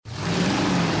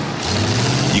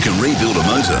You can rebuild a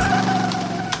motor,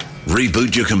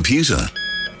 reboot your computer,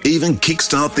 even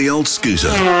kickstart the old scooter.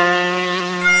 But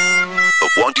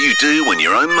what do you do when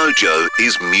your own mojo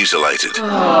is mutilated?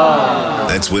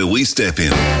 That's where we step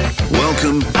in.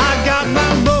 Welcome I got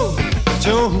my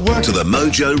mojo working, to the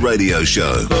Mojo Radio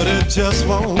Show. but it just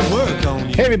won't work on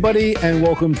you. Hey everybody, and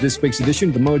welcome to this week's edition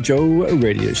of the Mojo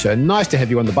Radio Show. Nice to have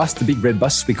you on the bus, the big red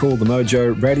bus we call the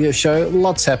Mojo Radio Show.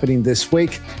 Lots happening this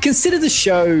week. Consider the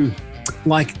show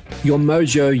like your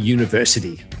Mojo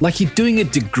University, like you're doing a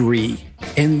degree.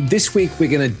 And this week we're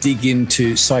going to dig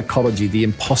into psychology, the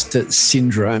imposter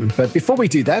syndrome. But before we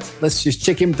do that, let's just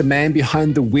check in with the man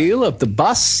behind the wheel of the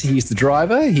bus. He's the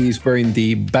driver. He's wearing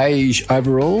the beige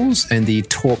overalls and the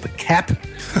taupe cap.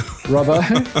 Robbo.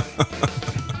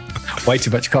 Way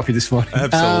too much coffee this morning.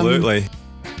 Absolutely.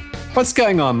 What's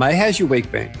going on, mate? How's your week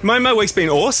been? My week's been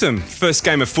awesome. First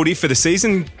game of footy for the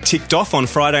season ticked off on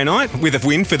Friday night with a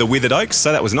win for the Withered Oaks,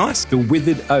 so that was nice. The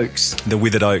Withered Oaks. The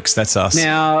Withered Oaks, that's us.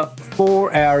 Now,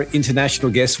 for our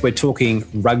international guests, we're talking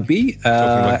rugby.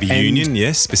 Talking rugby union,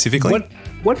 yes, specifically.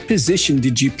 What position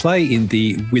did you play in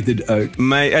the Withered Oak?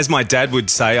 As my dad would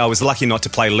say, I was lucky not to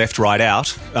play left, right,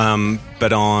 out.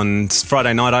 But on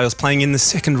Friday night, I was playing in the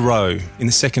second row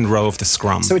of the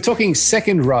scrum. So we're talking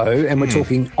second row, and we're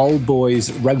talking old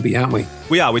boys rugby, aren't we?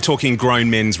 We are. We're talking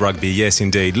grown men's rugby, yes,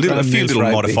 indeed. A few little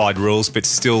rugby. Modified rules, but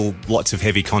still lots of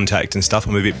heavy contact and stuff.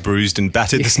 I'm a bit bruised and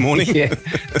battered this morning. Yeah,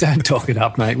 don't talk it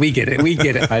up, mate. We get it,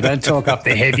 mate. Don't talk up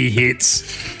the heavy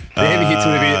hits. The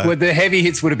heavy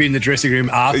hits would have been in the dressing room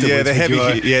afterwards. Yeah,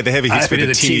 the heavy hits for the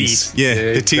tinnies. tinnies. Yeah,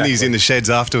 the tinnies exactly. in the sheds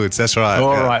afterwards. That's right.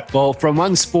 All right. Well, from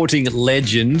one sporting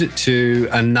legend to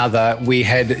another, we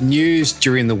had news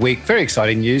during the week, very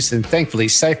exciting news and thankfully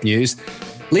safe news.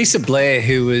 Lisa Blair,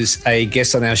 who was a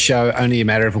guest on our show only a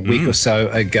matter of a week or so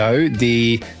ago,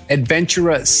 the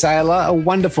adventurer sailor, a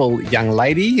wonderful young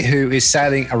lady who is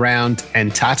sailing around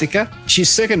Antarctica. She's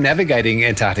circumnavigating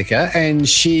Antarctica, and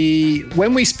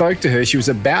when we spoke to her, she was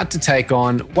about to take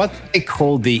on what they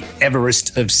call the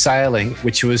Everest of sailing,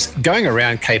 which was going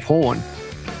around Cape Horn.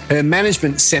 Her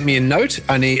management sent me a note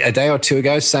only a day or two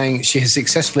ago saying she has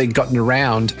successfully gotten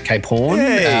around Cape Horn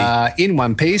in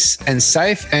one piece and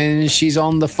safe, and she's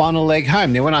on the final leg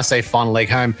home. Now, when I say final leg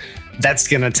home, that's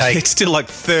going to take... It's still like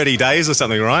 30 days or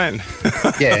something, right?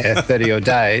 Yeah, 30 odd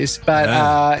days.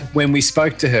 But when we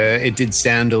spoke to her, it did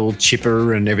sound all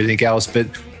chipper and everything else. But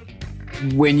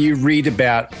when you read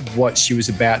about what she was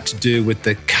about to do with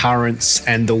the currents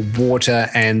and the water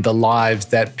and the lives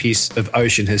that piece of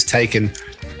ocean has taken...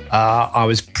 I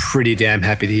was pretty damn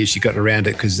happy to hear she got around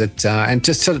it and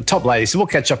just sort of top lady. So we'll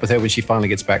catch up with her when she finally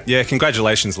gets back. Yeah,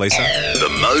 congratulations, Lisa. The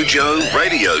Mojo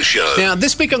Radio Show. Now,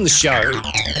 this week on the show,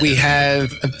 we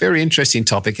have a very interesting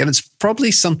topic, and it's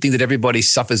probably something that everybody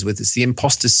suffers with. It's the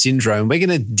imposter syndrome. We're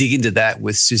going to dig into that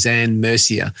with Suzanne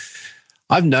Mercier.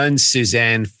 I've known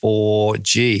Suzanne for,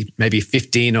 maybe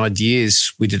 15 odd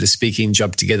years. We did a speaking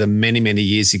job together many, many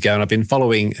years ago, and I've been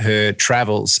following her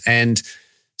travels. And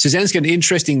Suzanne's got an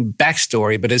interesting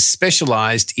backstory, but has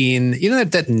specialised in,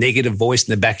 that negative voice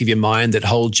in the back of your mind that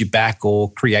holds you back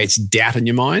or creates doubt in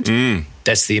your mind.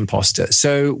 That's the imposter.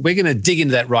 So we're going to dig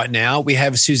into that right now. We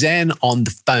have Suzanne on the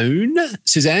phone.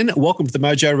 Suzanne, welcome to the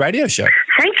Mojo Radio Show.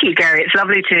 Thank you, Gary. It's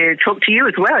lovely to talk to you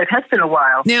as well. It has been a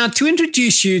while. Now, to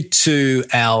introduce you to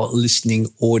our listening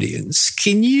audience,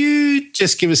 can you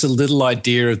just give us a little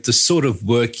idea of the sort of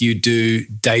work you do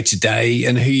day to day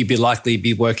and who you'd likely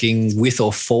be working with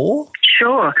or for?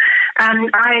 Sure.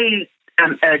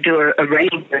 I do a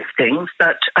range of things,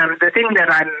 but the thing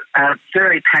that I'm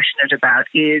very passionate about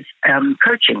is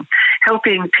coaching,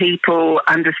 helping people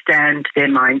understand their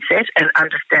mindset and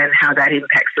understand how that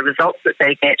impacts the results that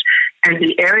they get. And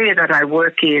the area that I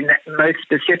work in most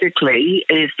specifically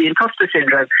is the imposter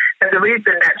syndrome. And the reason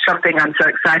that's something I'm so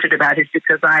excited about is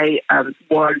because I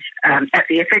was at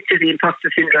the effect of the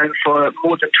imposter syndrome for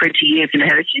more than 20 years and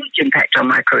had a huge impact on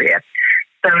my career.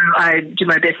 So I do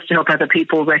my best to help other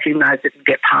people recognise it and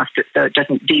get past it so it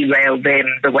doesn't derail them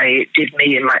the way it did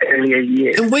me in my earlier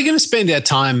years. And we're going to spend our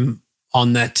time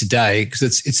on that today because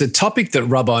it's a topic that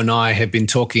Robbo and I have been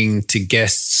talking to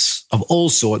guests of all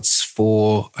sorts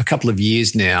for a couple of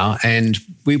years now, and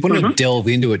we want to delve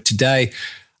into it today.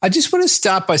 I just want to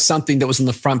start by something that was on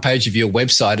the front page of your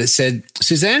website. It said,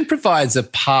 Suzanne provides a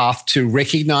path to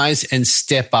recognise and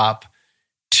step up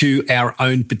to our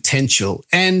own potential.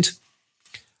 And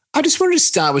I just wanted to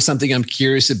start with something I'm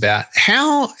curious about.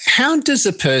 How does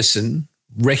a person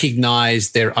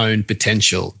recognise their own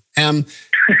potential? The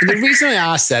reason I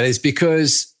ask that is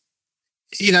because,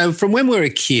 from when we're a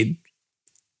kid,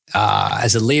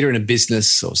 as a leader in a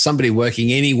business or somebody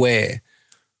working anywhere,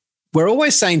 we're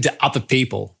always saying to other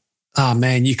people, oh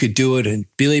man, you could do it and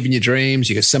believe in your dreams.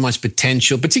 You got so much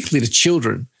potential, particularly to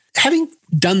children. Having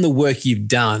done the work you've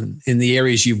done in the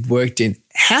areas you've worked in,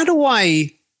 how do I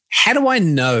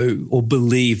know or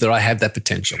believe that I have that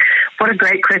potential? What a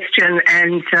great question,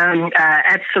 and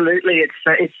absolutely,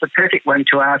 it's the perfect one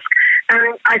to ask.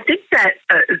 I think that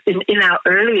in our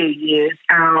earlier years,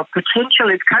 our potential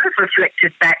is kind of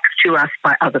reflected back to us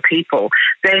by other people.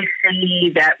 They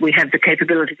see that we have the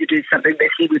capability to do something. They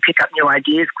see we pick up new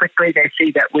ideas quickly. They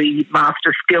see that we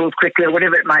master skills quickly, or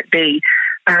whatever it might be.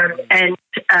 And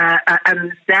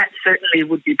that certainly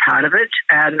would be part of it.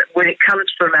 When it comes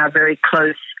from our very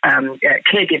close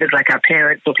caregivers, like our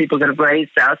parents or people that have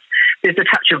raised us, there's a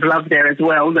touch of love there as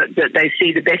well, that they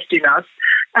see the best in us.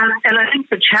 And I think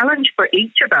the challenge for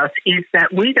each of us is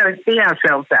that we don't see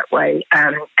ourselves that way.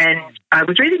 And I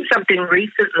was reading something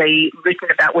recently written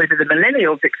about whether the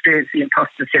millennials experience the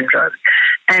imposter syndrome.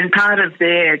 And part of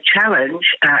their challenge,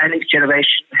 and each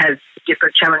generation has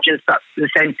different challenges but the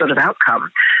same sort of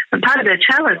outcome, and part of their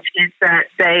challenge is that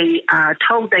they are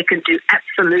told they can do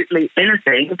absolutely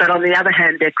anything, but on the other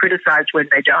hand, they're criticised when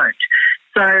they don't.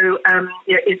 So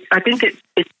I think it's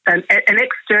an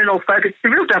external focus. It's a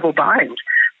real double bind.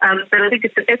 But I think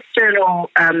it's an external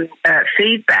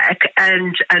feedback,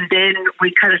 and then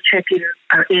we kind of check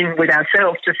in with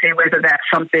ourselves to see whether that's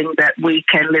something that we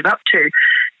can live up to.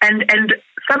 And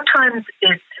sometimes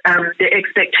it's their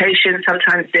expectations,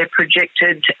 sometimes they're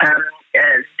projected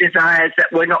desires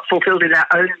that were not fulfilled in our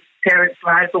own parents'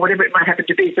 lives or whatever it might happen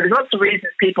to be. So there's lots of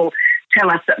reasons people tell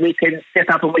us that we can step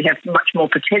up and we have much more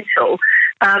potential.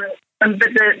 But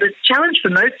the challenge for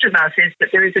most of us is that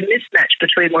there is a mismatch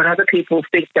between what other people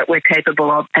think that we're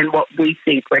capable of and what we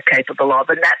think we're capable of.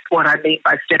 And that's what I mean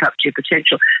by step up to your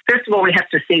potential. First of all, we have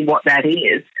to see what that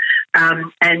is.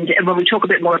 And when we talk a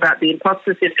bit more about the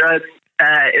imposter syndrome,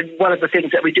 one of the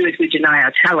things that we do is we deny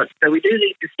our talents. So we do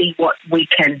need to see what we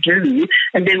can do,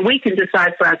 and then we can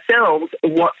decide for ourselves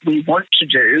what we want to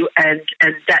do, and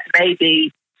that may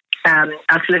be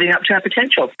us living up to our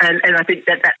potential. And I think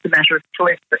that that's a matter of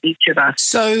choice for each of us.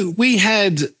 So we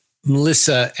had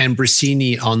Melissa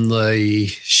Ambrosini on the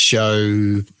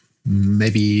show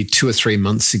maybe 2 or 3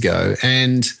 months ago,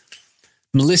 and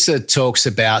Melissa talks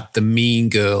about the mean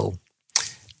girl.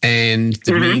 And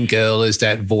the mean girl is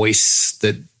that voice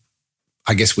that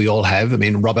I guess we all have. I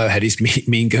mean, Robbo had his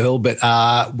mean girl, but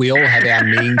we all have our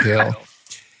mean girl.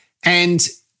 And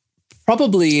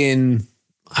probably in,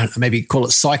 I don't know, maybe call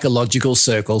it psychological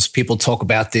circles, people talk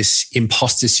about this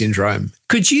imposter syndrome.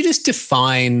 Could you just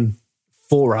define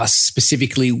for us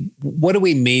specifically, what do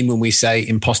we mean when we say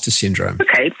imposter syndrome?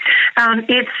 Okay.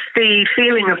 It's the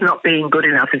feeling of not being good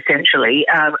enough, essentially.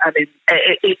 I mean,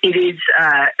 it is,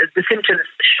 the symptoms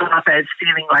show up as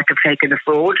feeling like a fake and a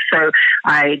fraud. So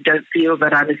I don't feel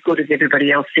that I'm as good as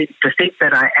everybody else seems to think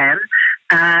that I am.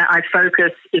 I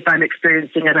focus, if I'm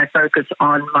experiencing it, I focus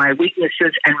on my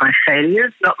weaknesses and my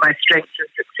failures, not my strengths and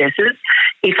successes.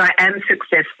 If I am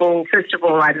successful, first of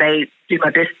all, I may do my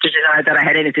best to deny that I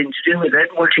had anything to do with it,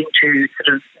 wanting to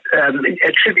sort of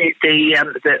attribute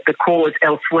the cause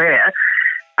elsewhere.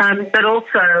 But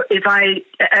also, if I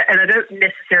don't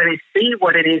necessarily see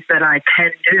what it is that I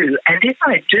can do, and if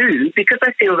I do, because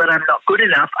I feel that I'm not good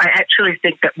enough, I actually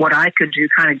think that what I can do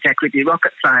can't exactly be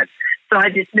rocket science. So I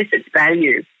dismiss its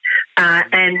value.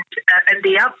 And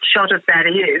the upshot of that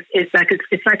is like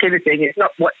it's like everything. It's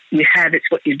not what you have, it's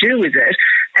what you do with it.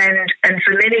 And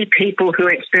for many people who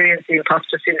experience the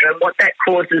imposter syndrome, what that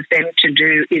causes them to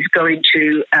do is go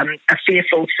into a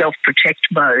fearful self-protect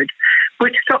mode,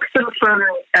 which stops them from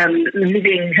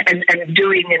living and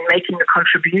doing and making the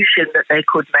contribution that they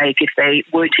could make if they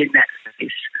weren't in that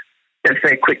space. That's a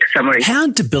very quick summary. How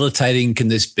debilitating can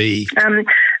this be?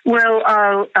 Well,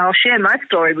 I'll share my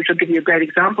story, which will give you a great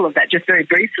example of that just very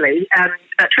briefly.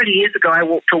 About 20 years ago, I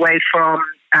walked away from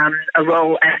a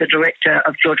role as the director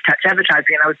of George Cutts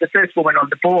Advertising, and I was the first woman on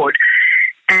the board.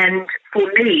 And for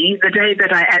me, the day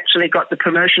that I actually got the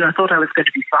promotion, I thought I was going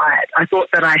to be fired. I thought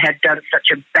that I had done such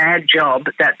a bad job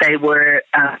that they were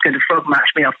going to frog march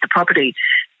me off the property.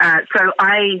 So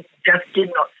I just did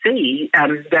not see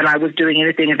that I was doing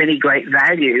anything of any great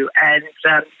value. And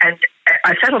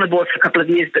I sat on the board for a couple of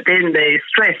years, but then the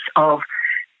stress of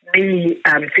me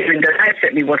feeling that I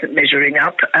certainly wasn't measuring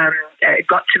up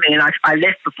got to me, and I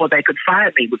left before they could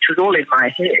fire me, which was all in my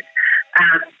head.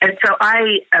 And so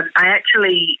I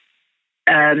actually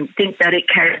think that it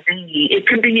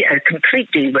can be a complete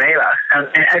derailer,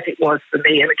 as it was for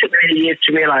me. And it took me many years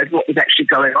to realise what was actually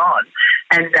going on,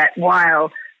 and that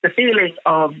while the feeling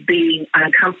of being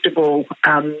uncomfortable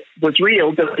was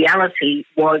real. The reality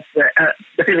was that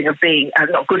the feeling of being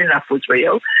not good enough was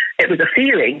real. It was a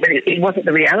feeling, but it wasn't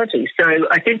the reality. So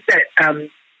I think that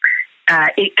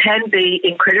it can be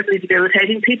incredibly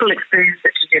debilitating. People experience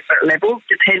it to different levels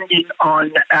depending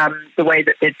on the way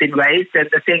that they've been raised and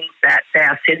the things that they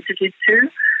are sensitive to,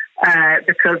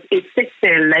 because it sits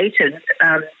there latent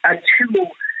until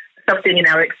something in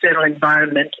our external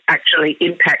environment actually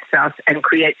impacts us and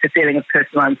creates a feeling of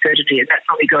personal uncertainty. And that's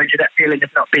when we go into that feeling of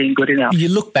not being good enough. You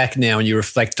look back now and you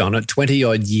reflect on it,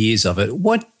 20-odd years of it.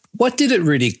 What did it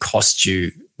really cost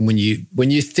you when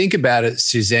you think about it,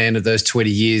 Suzanne, of those 20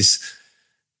 years,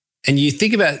 and you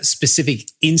think about specific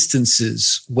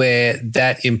instances where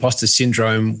that imposter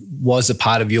syndrome was a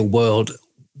part of your world?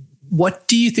 What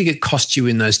do you think it cost you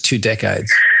in those 2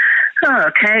 decades? Oh,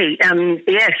 okay.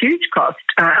 Huge cost.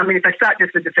 If I start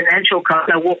just with the financial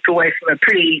cost, I walked away from a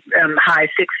pretty high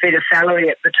 6-figure salary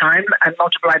at the time and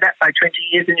multiply that by 20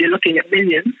 years and you're looking at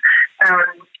millions.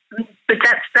 But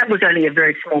that was only a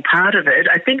very small part of it.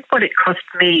 I think what it cost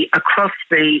me across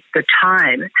the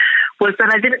time was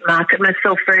that I didn't market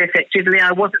myself very effectively.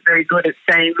 I wasn't very good at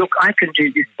saying, look, I can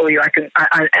do this for you. And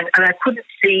I couldn't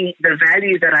see the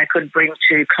value that I could bring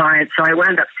to clients. So I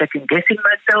wound up second-guessing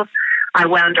myself. I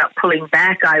wound up pulling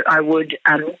back. I would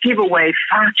give away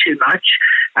far too much,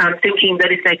 thinking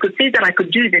that if they could see that I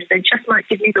could do this, they just might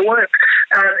give me the work.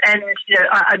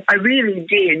 I really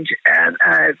did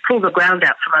pull the ground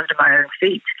out from under my own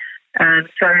feet.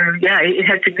 It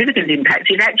had significant impact.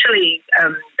 It actually,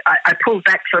 I pulled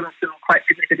back from some quite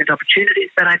significant opportunities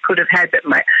that I could have had that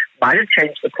might have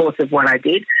changed the course of what I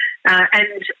did.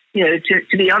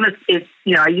 To be honest,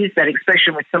 I use that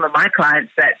expression with some of my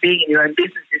clients that being in your own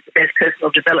business is the best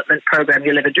personal development program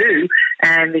you'll ever do,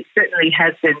 and it certainly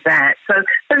has been that. So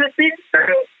there's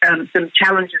been some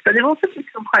challenges, but there have also been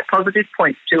some quite positive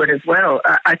points to it as well.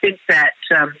 I think that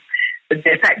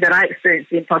the fact that I experienced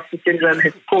the imposter syndrome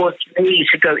has caused me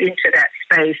to go into that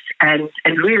space and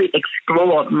really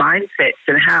explore mindsets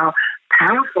and how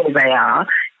powerful they are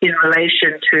in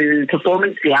relation to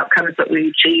performance, the outcomes that we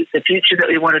achieve, the future that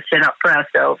we want to set up for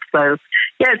ourselves. So,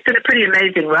 it's been a pretty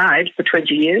amazing ride for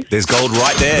 20 years. There's gold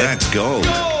right there. That's gold.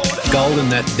 Gold in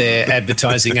their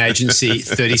advertising agency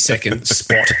 30-second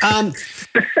spot.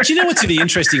 Do you know what's really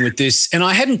interesting with this? And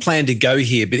I hadn't planned to go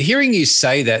here, but hearing you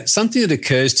say that, something that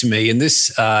occurs to me, and this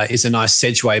is a nice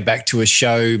segue back to a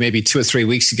show maybe 2 or 3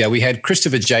 weeks ago. We had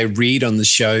Christopher J. Reed on the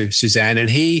show, Suzanne, and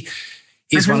he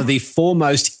is one of the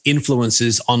foremost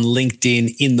influencers on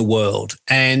LinkedIn in the world.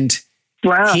 And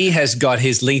he has got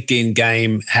his LinkedIn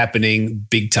game happening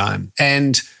big time.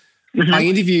 And I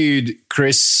interviewed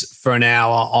Chris for an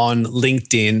hour on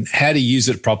LinkedIn, how to use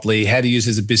it properly, how to use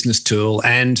it as a business tool.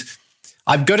 And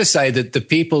I've got to say that the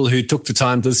people who took the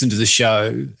time to listen to the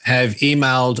show have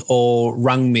emailed or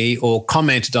rung me or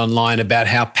commented online about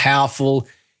how powerful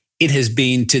it has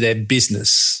been to their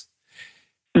business.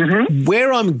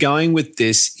 Where I'm going with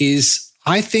this is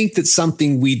I think that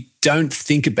something we don't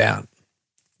think about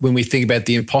when we think about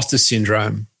the imposter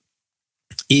syndrome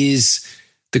is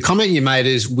the comment you made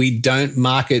is we don't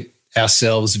market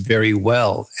ourselves very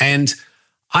well. And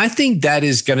I think that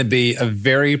is going to be a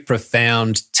very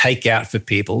profound takeout for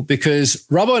people, because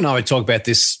Robbo and I were talking about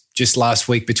this just last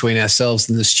week between ourselves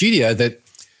in the studio, that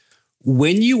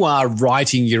when you are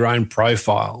writing your own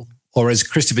profile, or as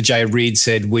Christopher J. Reed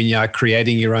said, when you are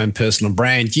creating your own personal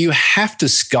brand, you have to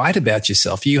skite about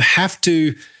yourself. You have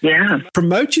to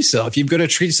promote yourself. You've got to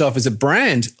treat yourself as a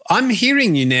brand. I'm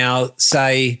hearing you now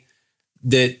say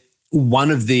that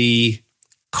one of the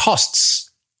costs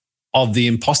of the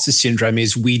imposter syndrome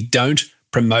is we don't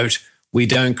promote, we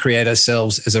don't create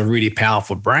ourselves as a really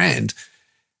powerful brand.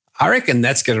 I reckon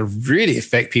that's going to really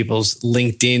affect people's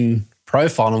LinkedIn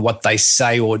profile and what they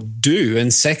say or do.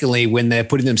 And secondly, when they're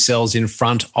putting themselves in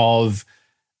front of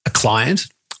a client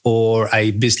or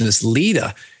a business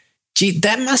leader,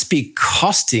 that must be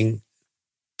costing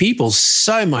people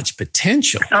so much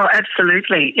potential. Oh,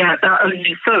 absolutely. Yeah,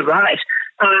 you're so right.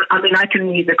 I can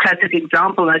use a classic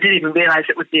example. I didn't even realize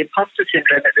it was the imposter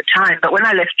syndrome at the time. But when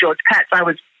I left George Pat's, I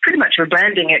was pretty much a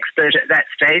branding expert at that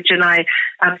stage. And I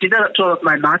developed all of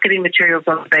my marketing materials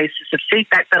on the basis of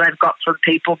feedback that I've got from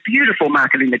people, beautiful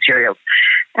marketing materials.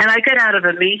 And I get out of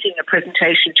a meeting, a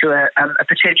presentation to a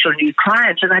potential new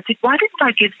client, and I think, why didn't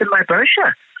I give them my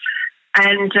brochure?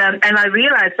 And I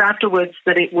realized afterwards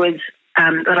that it was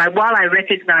while I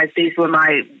recognized these were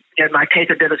my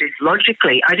capabilities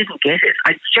logically, I didn't get it.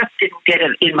 I just didn't get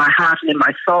it in my heart and in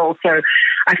my soul. So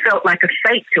I felt like a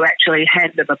fake to actually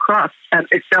hand them across.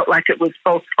 It felt like it was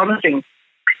false promising.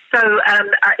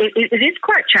 It is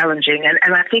quite challenging,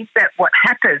 and I think that what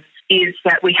happens is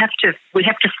that we have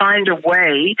to find a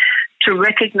way to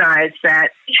recognise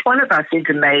that each one of us is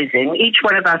amazing. Each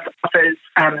one of us offers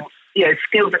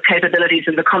skills and capabilities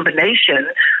and the combination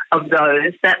of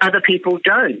those that other people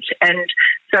don't. And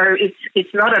so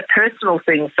it's not a personal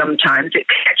thing sometimes. It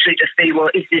can actually just be, well,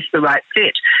 is this the right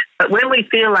fit? But when we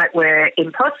feel like we're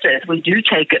imposters, we do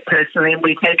take it personally and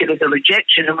we take it as a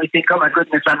rejection and we think, oh my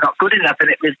goodness, I'm not good enough. And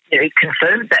it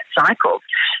confirms that cycle.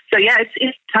 So yeah, it's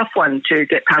a tough one to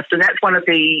get past. And that's one of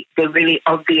the really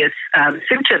obvious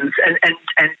symptoms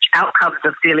and outcomes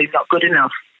of feeling not good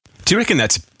enough. Do you reckon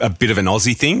that's a bit of an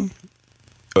Aussie thing?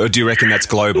 Or do you reckon that's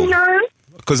global? No.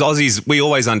 Because Aussies, we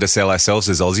always undersell ourselves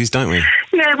as Aussies, don't we?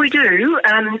 Yeah, we do.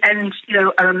 And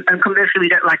conversely, we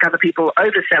don't like other people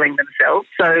overselling themselves.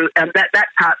 So that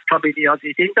part's probably the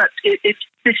Aussie thing. But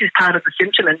this is part of the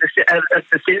symptom of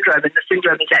the syndrome, and the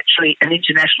syndrome is actually an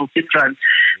international syndrome.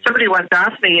 Somebody once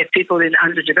asked me if people in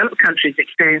underdeveloped countries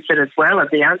experience it as well, and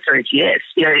the answer is yes.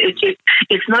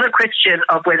 It's not a question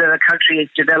of whether the country is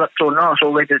developed or not,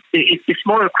 or whether it's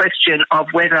more a question of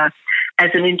whether, as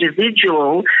an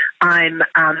individual, I'm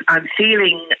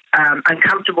feeling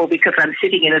uncomfortable because I'm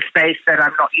sitting in a space that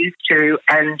I'm not used to,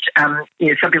 and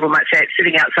some people might say it's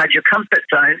sitting outside your comfort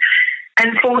zone.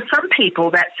 And for some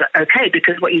people, that's okay,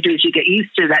 because what you do is you get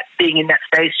used to that being in that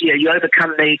space. You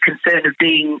overcome the concern of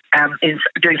being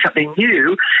doing something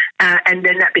new, and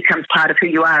then that becomes part of who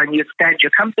you are, and you expand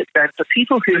your comfort zone. For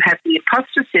people who have the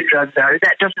imposter syndrome, though,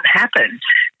 that doesn't happen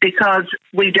because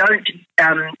we don't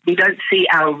see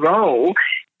our role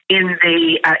in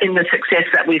the success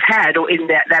that we've had or in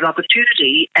that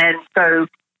opportunity, and so.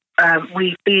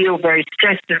 We feel very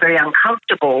stressed and very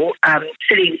uncomfortable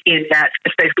sitting in that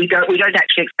space. We don't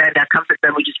actually expand our comfort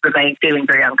zone. We just remain feeling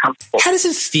very uncomfortable. How does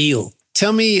it feel?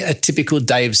 Tell me a typical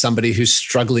day of somebody who's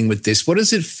struggling with this. What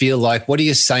does it feel like? What are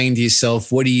you saying to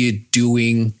yourself? What are you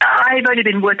doing? I've only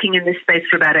been working in this space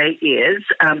for about 8 years,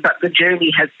 but the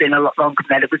journey has been a lot longer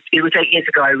than that. It was 8 years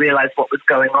ago I realised what was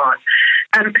going on.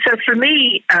 So for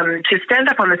me, to stand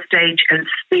up on a stage and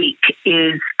speak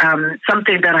is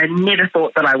something that I never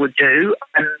thought that I would do.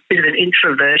 I'm a bit of an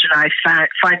introvert, and I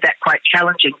find that quite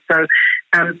challenging. So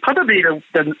probably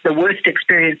the worst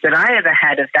experience that I ever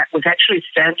had of that was actually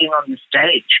standing on the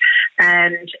stage.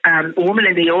 And a woman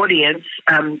in the audience,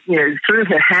 threw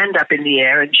her hand up in the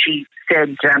air, and she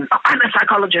said, "I'm a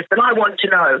psychologist, and I want to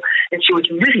know." And she was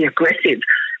really aggressive.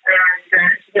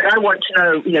 And I want to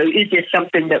know, is there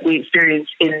something that we experience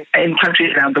in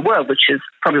countries around the world, which is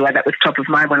probably why that was top of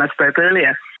mind when I spoke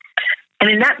earlier.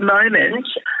 And in that moment,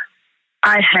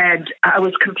 I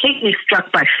was completely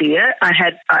struck by fear.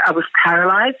 I was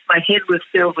paralyzed. My head was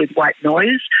filled with white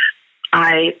noise.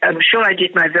 I am sure I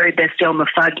did my very best Elmer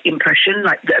Fudd impression,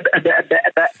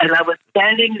 and I was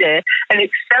standing there, and it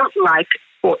felt like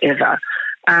forever.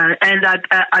 And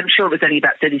I'm sure it was only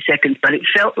about 30 seconds, but it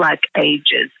felt like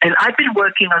ages. And I've been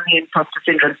working on the imposter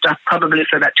syndrome stuff probably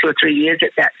for about 2 or 3 years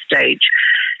at that stage.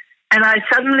 And I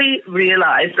suddenly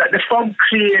realised, like the fog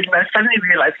cleared, and I suddenly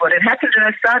realised what had happened, and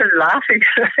I started laughing.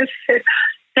 I said,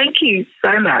 "Thank you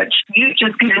so much. You've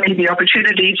just given me the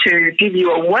opportunity to give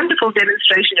you a wonderful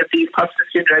demonstration of the imposter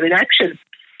syndrome in action."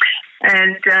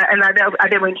 And I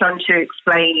then went on to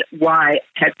explain why it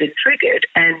had been triggered,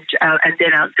 and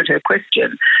then answered her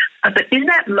question. But in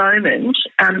that moment,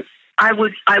 I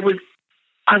was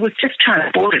just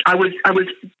transported. I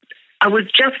was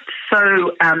just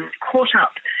so caught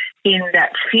up in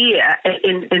that fear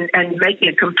and making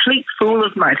a complete fool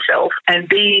of myself and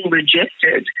being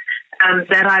rejected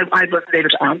that I wasn't able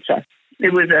to answer.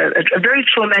 It was a very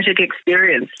traumatic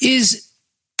experience. Is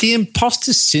the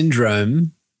imposter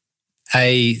syndrome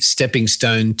a stepping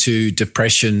stone to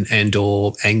depression and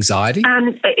or anxiety?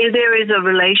 There is a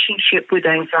relationship with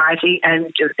anxiety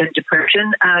and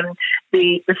depression.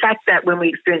 The fact that when we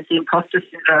experience the imposter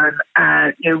syndrome,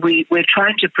 we're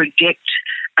trying to project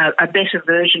a better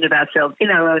version of ourselves in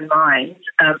our own minds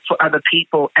for other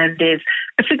people, and there's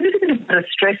a significant amount of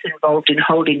stress involved in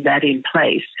holding that in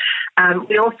place.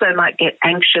 We also might get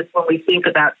anxious when we think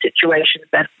about situations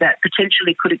that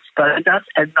potentially could expose us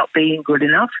as not being good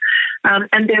enough.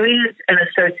 And there is an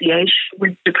association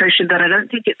with depression, but I don't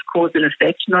think it's cause and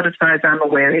effect, not as far as I'm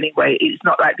aware anyway. It's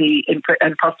not like the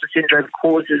imposter syndrome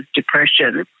causes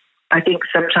depression. I think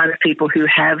sometimes people who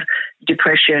have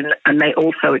depression may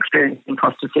also experience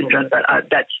imposter syndrome, but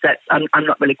I'm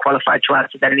not really qualified to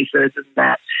answer that any further than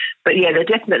that. But yeah, there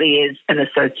definitely is an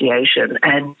association,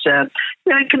 and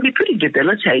it can be pretty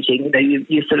debilitating.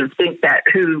 You sort of think that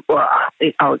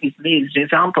I'll use me as an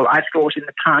example. I've thought in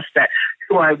the past that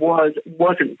who I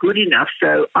wasn't good enough.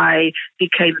 So I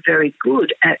became very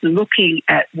good at looking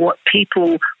at what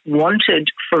people wanted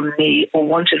from me or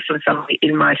wanted from somebody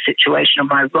in my situation or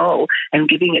my role and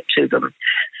giving it to them.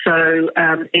 So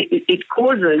it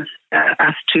causes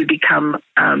us to become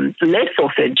less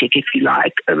authentic, if you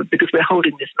like, because we're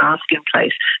holding this mask in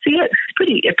place. So yeah,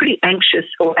 it's a pretty anxious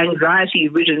or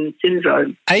anxiety-ridden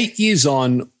syndrome. 8 years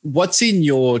on, what's in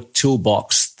your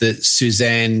toolbox that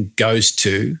Suzanne goes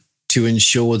to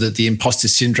ensure that the imposter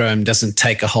syndrome doesn't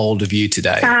take a hold of you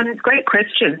today? Great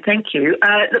question. Thank you.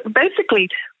 Basically,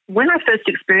 when I first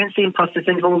experienced the imposter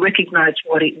syndrome, I recognised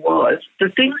what it was. The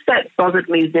things that bothered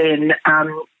me then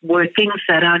were things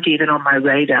that aren't even on my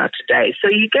radar today. So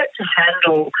you get to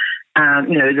handle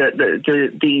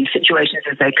the situations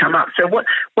as they come up. So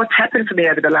what's happened for me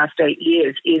over the last 8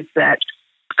 years is that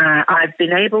I've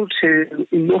been able to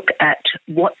look at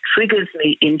what triggers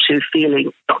me into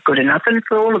feeling not good enough. And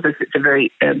for all of us, it's a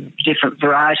very different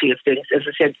variety of things. As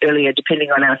I said earlier, depending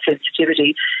on our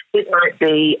sensitivity, it might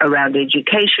be around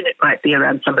education, it might be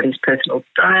around somebody's personal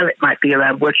style, it might be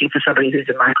around working for somebody who's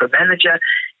a micromanager,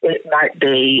 it might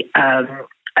be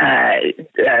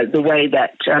the way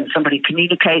that somebody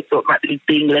communicates, or it might be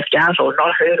being left out or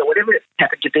not heard or whatever it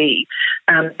happened to be.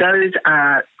 Those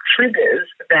are triggers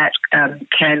that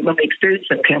can, when we experience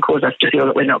them, can cause us to feel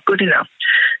that we're not good enough.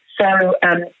 So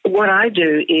what I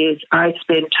do is I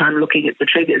spend time looking at the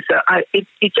triggers. So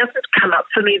it doesn't come up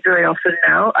for me very often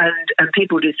now, and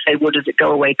people do say, well, does it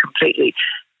go away completely?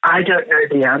 I don't know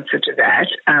the answer to that.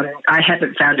 I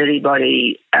haven't found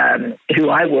anybody who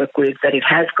I work with that it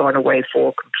has gone away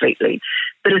for completely.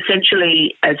 But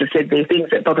essentially, as I said, the things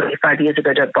that bothered me 5 years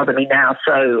ago don't bother me now.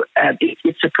 So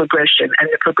it's a progression. And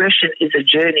the progression is a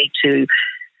journey to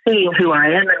seeing who I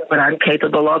am and what I'm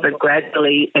capable of, and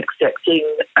gradually accepting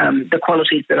the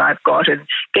qualities that I've got and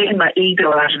getting my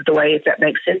ego out of the way, if that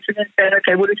makes sense, and then saying,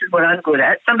 okay, well, this is what I'm good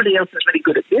at. Somebody else is really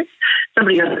good at this.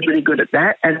 Somebody else is really good at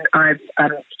that. And I've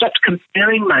stopped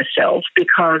comparing myself,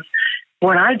 because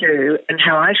what I do and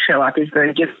how I show up is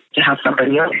very different to how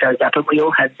somebody else shows up, and we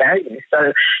all have value.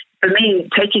 So for me,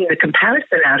 taking the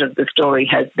comparison out of the story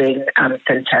has been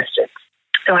fantastic.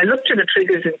 So I look to the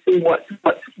triggers and see what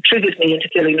triggers me into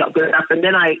feeling not good enough, and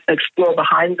then I explore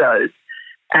behind those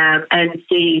and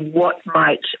see what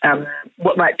might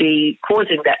be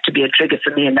causing that to be a trigger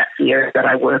for me, and that's the area that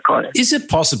I work on. Is it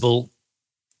possible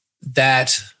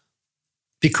that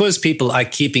because people are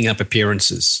keeping up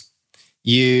appearances,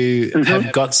 you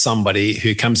have got somebody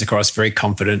who comes across very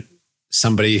confident,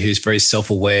 somebody who's very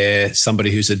self-aware, somebody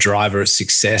who's a driver of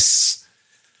success,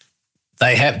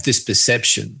 they have this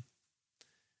perception,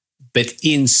 but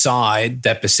inside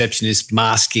that perception is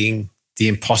masking the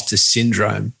imposter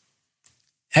syndrome.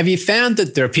 Have you found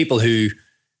that there are people who,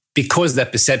 because of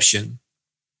that perception,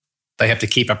 they have to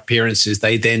keep up appearances,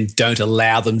 they then don't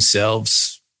allow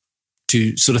themselves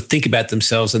to sort of think about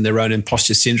themselves and their own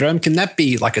imposter syndrome? Can that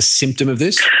be like a symptom of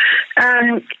this?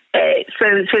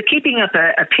 So keeping up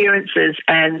appearances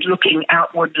and looking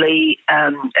outwardly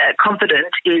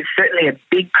confident is certainly a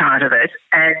big part of it.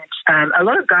 And a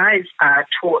lot of guys are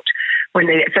taught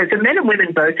so men and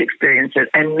women both experience it,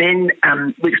 and men,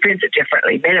 we experience it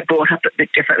differently. Men are brought up a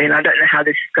bit differently, and I don't know how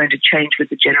this is going to change with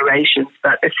the generations,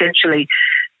 but essentially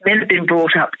men have been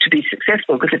brought up to be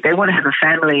successful, because if they want to have a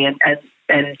family and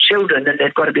children, then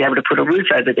they've got to be able to put a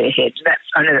roof over their head.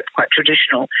 I know that's quite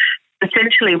traditional.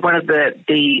 Essentially, one of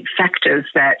the factors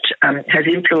that has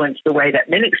influenced the way that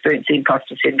men experience the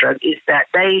imposter syndrome is that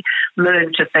they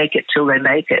learn to fake it till they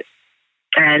make it.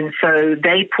 And so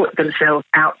they put themselves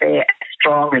out there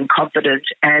strong and confident.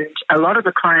 And a lot of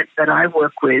the clients that I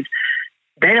work with,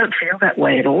 they don't feel that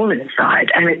way at all inside.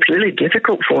 And it's really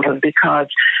difficult for them, because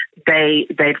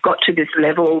they've got to this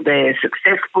level, they're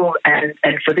successful, and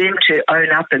for them to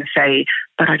own up and say,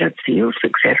 but I don't feel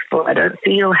successful, I don't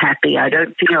feel happy, I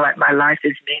don't feel like my life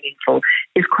is meaningful,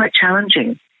 is quite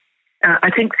challenging. I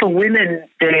think for women,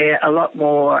 they're a lot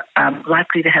more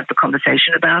likely to have the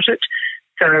conversation about it.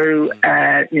 So,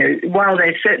 while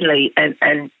they certainly, and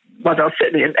they'll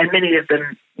certainly, and many of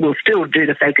them will still do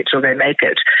the fake it till they make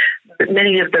it, but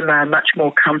many of them are much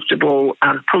more comfortable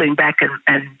pulling back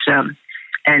and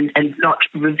not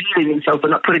revealing themselves, or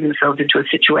not putting themselves into a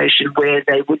situation where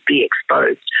they would be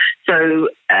exposed. So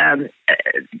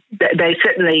they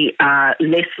certainly are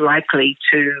less likely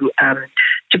to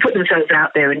put themselves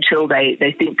out there until they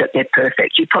think that they're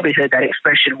perfect. You've probably heard that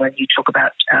expression when you talk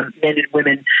about men and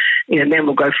women. Men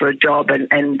will go for a job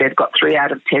and they've got 3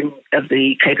 out of 10 of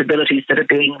the capabilities that are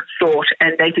being sought,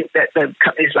 and they think that the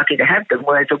company is lucky to have them,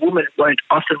 whereas a woman won't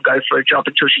often go for a job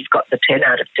until she's got the 10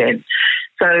 out of 10.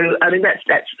 So, I mean, that's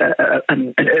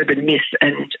an urban myth,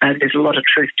 and there's a lot of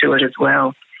truth to it as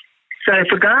well. So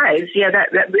for guys,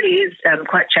 that really is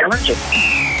quite challenging.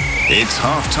 It's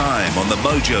half-time on the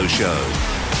Mojo Show.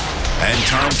 And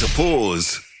time to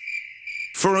pause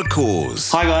for a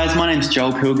cause. Hi guys, my name's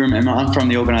Joel Pilgrim and I'm from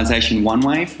the organisation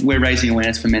OneWave. We're raising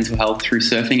awareness for mental health through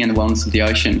surfing and the wellness of the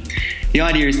ocean. The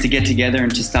idea is to get together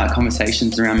and to start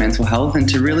conversations around mental health and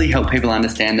to really help people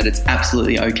understand that it's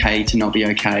absolutely okay to not be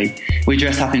okay. We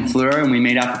dress up in fluoro and we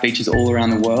meet up at beaches all around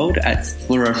the world at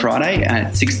Fluoro Friday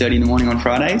at 6:30 in the morning on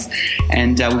Fridays.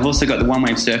 And we've also got the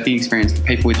OneWave surfing experience for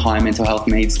people with high mental health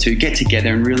needs to get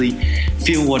together and really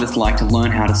feel what it's like to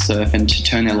learn how to surf and to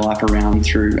turn their life around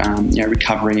through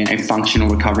recovery and a functional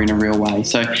recovery in a real way.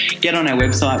 So get on our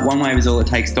website,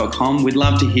 onewaveisallittakes.com. We'd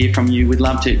love to hear from you. We'd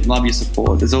love your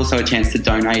support. There's also a chance to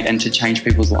donate and to change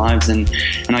people's lives. And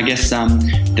I guess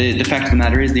the fact of the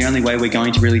matter is the only way we're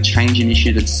going to really change an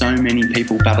issue that so many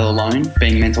people battle alone,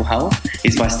 being mental health,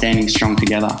 is by standing strong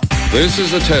together. This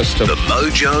is a test of the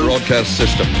Mojo broadcast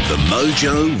system. The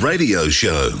Mojo Radio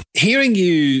Show. Hearing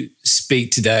you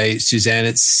speak today, Suzanne,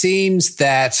 it seems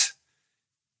that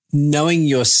knowing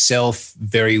yourself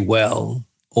very well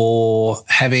or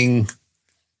having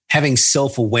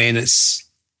self-awareness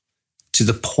to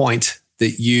the point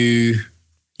that you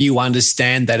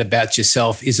understand that about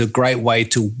yourself is a great way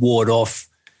to ward off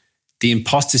the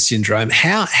imposter syndrome.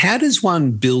 How does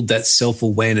one build that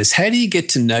self-awareness? How do you get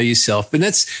to know yourself? And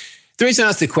that's the reason I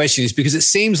ask the question is because it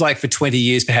seems like for 20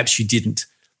 years perhaps you didn't.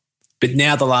 But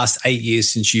now the last 8 years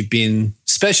since you've been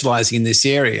specializing in this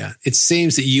area, it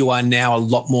seems that you are now a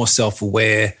lot more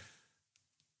self-aware,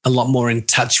 a lot more in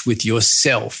touch with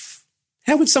yourself.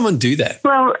 How would someone do that?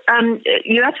 Well,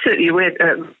 you're absolutely aware.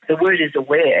 The word is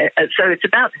aware. So it's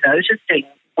about noticing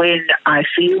when I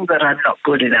feel that I'm not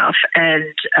good enough.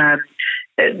 And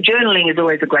journaling is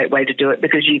always a great way to do it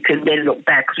because you can then look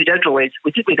back. We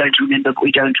think we're going to remember, but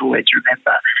we don't always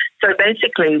remember. So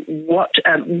basically,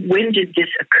 when did this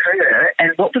occur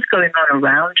and what was going on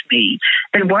around me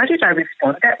and why did I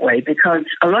respond that way? Because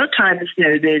a lot of times,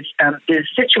 there's a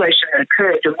situation that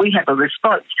occurs and we have a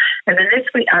response. And unless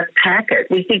we unpack it,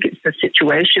 we think it's the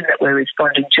situation that we're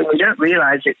responding to. We don't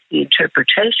realize it's the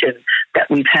interpretation that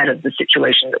we've had of the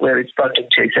situation that we're responding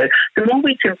to. So the more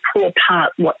we can pull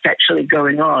apart what's actually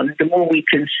going on, the more we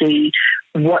can see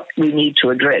what we need to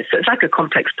address. So it's like a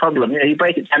complex problem. You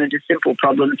break it down into simple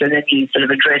problems and then you sort of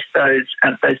address those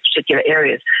particular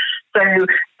areas. So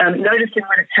noticing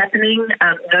when it's happening,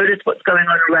 notice what's going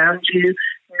on around you,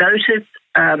 notice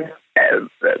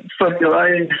from your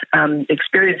own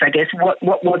experience, I guess, what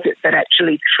was it that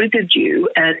actually triggered you?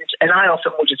 And I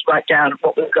often will just write down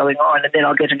what was going on and then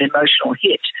I'll get an emotional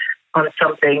hit on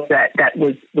something that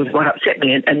was what upset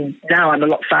me. And now I'm a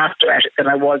lot faster at it than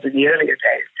I was in the earlier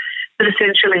days. But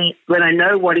essentially, when I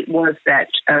know what it was that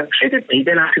triggered me,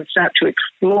 then I can start to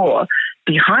explore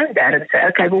behind that and say,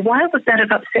 okay, well, why would that have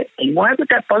upset me? Why would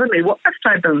that bother me? What must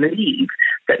I believe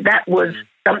that was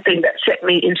something that set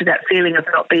me into that feeling of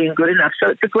not being good enough?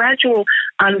 So it's a gradual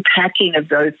unpacking of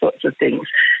those sorts of things.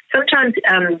 Sometimes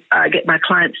I get my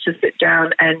clients to sit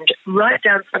down and write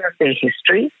down some of their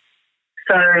history.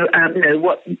 So,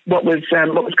 what was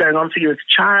going on for you as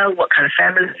a child, what kind of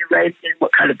family you raised in,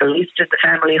 what kind of beliefs did the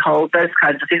family hold, those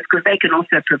kinds of things, because they can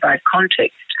also provide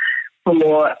context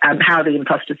for how the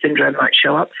imposter syndrome might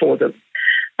show up for them.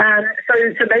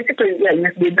 So basically,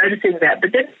 you're noticing that.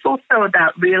 But then it's also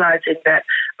about realizing that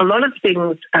a lot of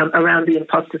things around the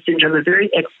imposter syndrome are very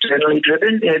externally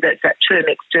driven. That's that term,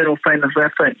 external frame of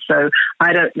reference. So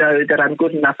I don't know that I'm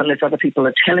good enough unless other people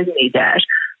are telling me that.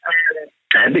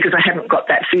 Because I haven't got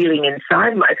that feeling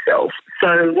inside myself.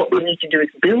 So what we need to do is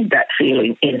build that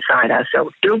feeling inside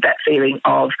ourselves, build that feeling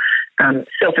of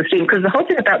self-esteem. Because the whole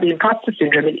thing about the imposter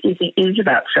syndrome is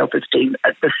about self-esteem,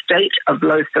 the state of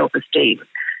low self-esteem.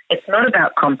 It's not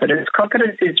about confidence.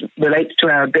 Confidence relates to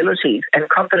our abilities, and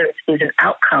confidence is an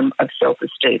outcome of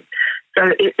self-esteem. So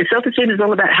self-esteem is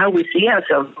all about how we see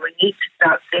ourselves. We need to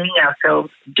start seeing ourselves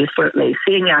differently,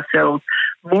 seeing ourselves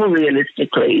more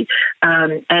realistically,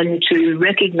 and to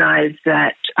recognize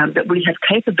that we have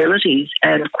capabilities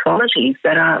and qualities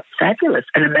that are fabulous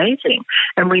and amazing,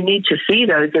 and we need to see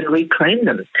those and reclaim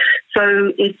them.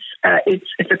 So it's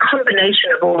a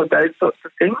combination of all of those sorts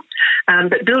of things.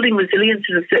 But building resilience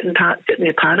is certainly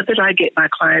a part of it. I get my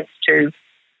clients to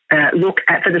look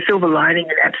at for the silver lining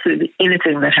in absolutely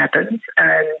anything that happens,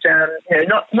 and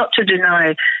not to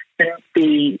deny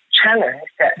the challenge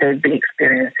that they've been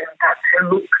experiencing, but to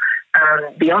look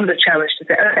beyond the challenge to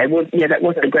say, okay, well, that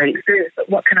wasn't a great experience, but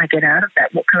what can I get out of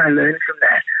that? What can I learn from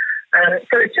that?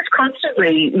 So it's just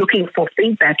constantly looking for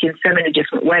feedback in so many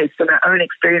different ways, from our own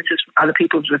experiences, from other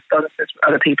people's responses, from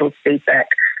other people's feedback,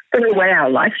 from the way our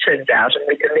life turns out. And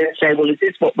we can then say, well, is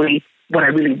this what I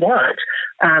really want?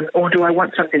 Or do I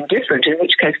want something different? In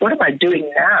which case, what am I doing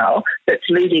now that's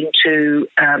leading to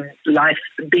life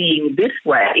being this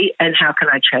way, and how can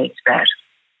I change that?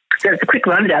 So it's a quick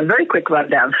rundown, very quick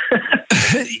rundown.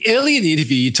 Earlier in the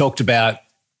interview, you talked about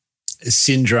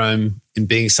syndrome in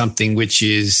being something which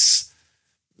is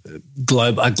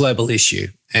a global issue,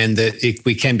 and that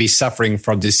we can be suffering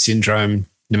from this syndrome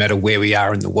no matter where we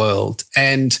are in the world.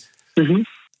 And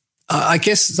I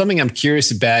guess something I'm curious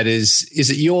about is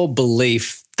it your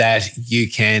belief that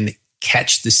you can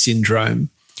catch the syndrome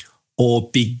or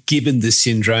be given the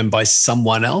syndrome by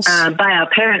someone else? By our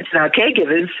parents and our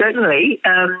caregivers, certainly.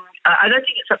 I don't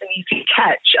think it's something you can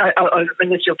catch,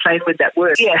 unless you're playing with that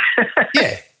word. Yeah.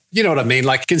 Yeah. You know what I mean?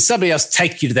 Like, can somebody else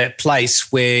take you to that place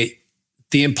where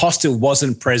the imposter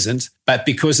wasn't present, but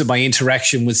because of my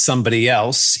interaction with somebody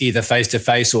else, either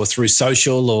face-to-face or through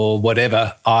social or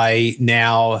whatever, I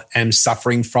now am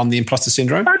suffering from the imposter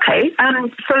syndrome? Okay.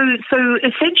 So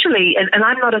essentially, and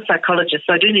I'm not a psychologist,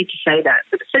 so I do need to say that,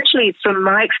 but essentially from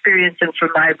my experience and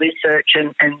from my research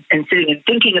and sitting and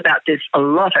thinking about this a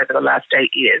lot over the last 8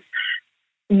 years,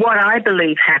 what I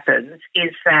believe happens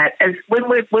is that when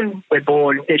we're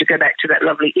born, to go back to that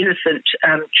lovely innocent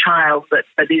child that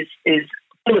is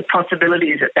full of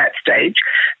possibilities at that stage,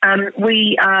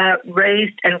 we are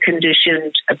raised and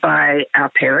conditioned by our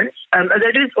parents.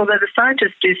 Although the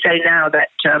scientists do say now that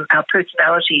our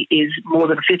personality is more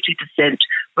than 50%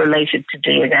 related to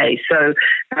DNA. So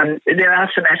there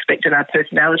are some aspects of our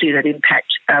personality that impact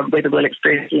whether we'll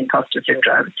experience the imposter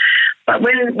syndrome. But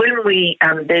when we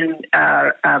then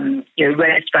are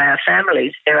raised by our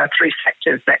families, there are three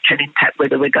factors that can impact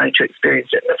whether we're going to experience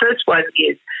it. The first one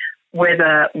is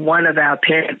whether one of our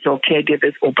parents or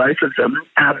caregivers or both of them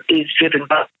is driven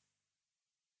by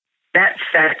that's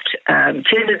that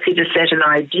tendency to set an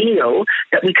ideal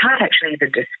that we can't actually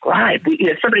even describe.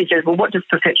 Somebody says, well, what does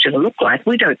perfection look like?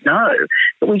 We don't know,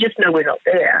 but we just know we're not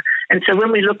there. And so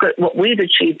when we look at what we've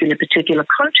achieved in a particular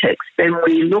context, then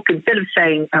we look, instead of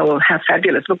saying, oh, well, how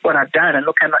fabulous, look what I've done and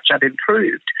look how much I've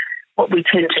improved, what we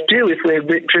tend to do if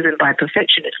we're driven by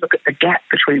perfection is look at the gap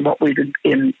between what we've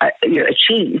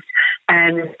achieved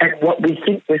and what we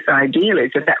think this ideal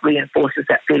is, and that reinforces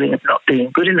that feeling of not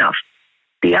being good enough.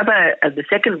 The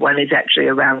second one is actually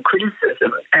around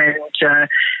criticism. And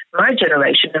my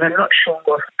generation, and I'm not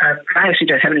sure, I actually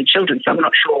don't have any children, so I'm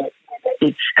not sure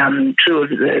it's true of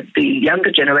the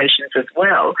younger generations as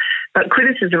well. But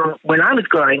criticism, when I was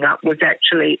growing up, was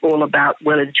actually all about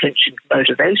well-intentioned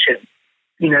motivation.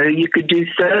 You could do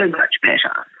so much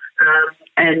better.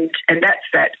 And that's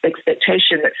that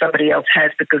expectation that somebody else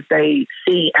has because they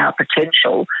see our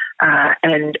potential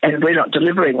and we're not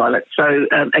delivering on it. So,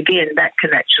 again, that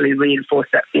can actually reinforce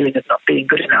that feeling of not being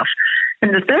good enough.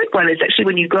 And the third one is actually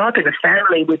when you grow up in a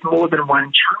family with more than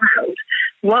one child,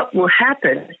 what will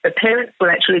happen is the parents will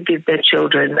actually give their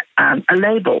children a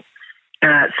label.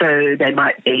 So they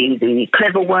might be the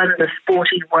clever one, the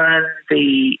sporty one,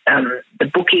 the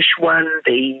bookish one,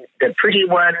 the pretty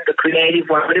one, the creative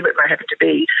one, whatever it might happen to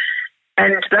be.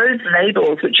 And those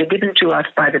labels, which are given to us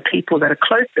by the people that are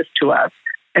closest to us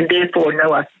and therefore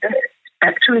know us best,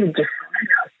 actually define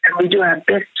us. And we do our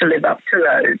best to live up to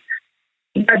those.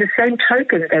 By the same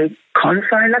token, they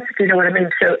confine us, if you know what I mean.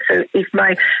 So if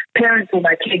my parents or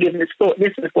my caregivers thought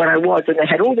this was what I was and they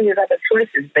had all these other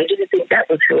choices, they didn't think that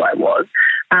was who I was,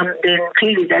 then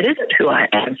clearly that isn't who I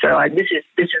am. So this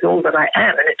is all that I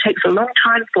am. And it takes a long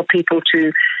time for people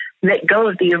to let go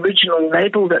of the original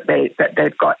label that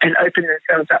they've got and open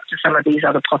themselves up to some of these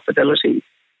other possibilities.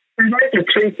 And those are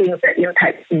three things that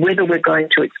impact whether we're going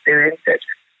to experience it.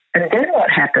 And then what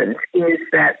happens is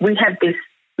that we have this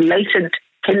latent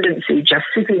tendency just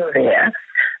sitting there,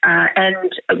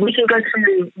 and we can go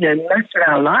through most of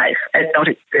our life and not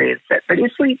experience it. But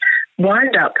if we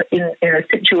wind up in a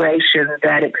situation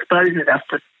that exposes us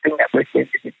to something that we're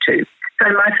sensitive to. So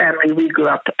in my family, we grew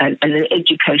up and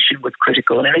education was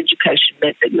critical, and education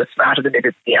meant that you were smarter than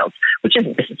everybody else, which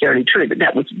isn't necessarily true, but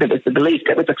that was the belief,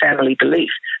 that was the family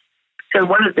belief. So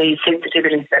one of the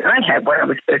sensitivities that I had when I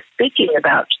was first speaking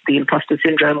about the imposter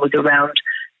syndrome was around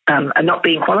not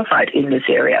being qualified in this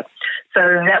area. So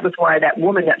that was why that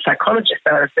woman, that psychologist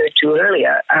that I referred to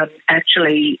earlier,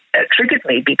 actually triggered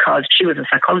me because she was a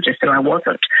psychologist and I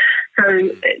wasn't. So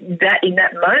that in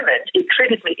that moment, it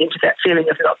triggered me into that feeling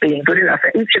of not being good enough.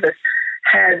 And each of us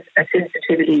has a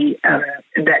sensitivity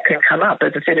that can come up.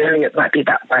 As I said earlier, it might be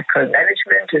about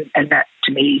micromanagement, and that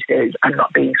to me says I'm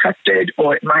not being trusted,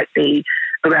 or it might be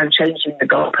around changing the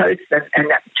goalposts, and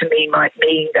that to me might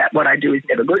mean that what I do is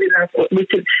never good enough. Or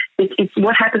it's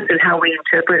what happens and how we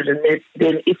interpret it, and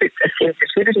then if it's a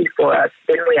sensitivity for us,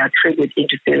 then we are triggered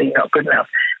into feeling not good enough,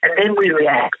 and then we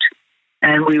react.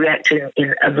 And we react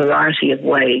in a variety of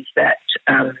ways that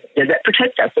that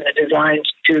protect us and are designed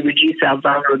to reduce our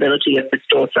vulnerability and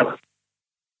restore some.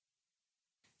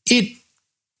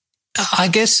 I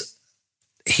guess,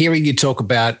 hearing you talk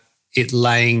about it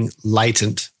laying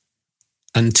latent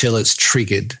until it's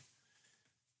triggered,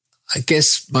 I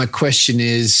guess my question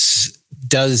is,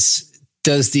 does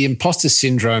the imposter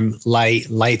syndrome lay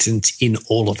latent in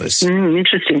all of us?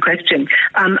 Interesting question.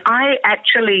 I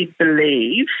actually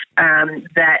believe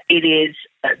that it is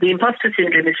the imposter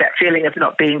syndrome is that feeling of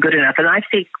not being good enough. And I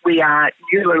think we are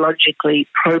neurologically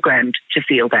programmed to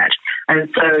feel that. And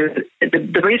so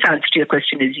the brief answer to your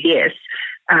question is yes,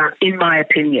 in my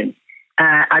opinion.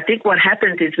 I think what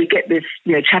happens is we get this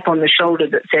tap on the shoulder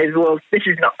that says, well, this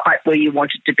is not quite where you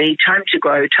want it to be. Time to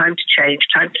grow, time to change,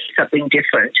 time to do something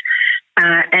different.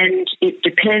 And it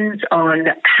depends on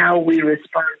how we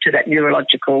respond to that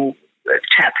neurological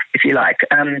tap, if you like.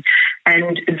 And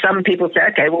some people say,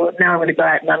 okay, well, now I'm going to go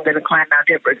out and I'm going to climb Mount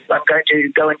Everest. I'm going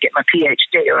to go and get my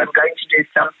PhD, or I'm going to do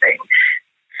something.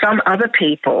 Some other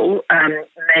people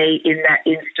may, in that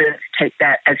instance, take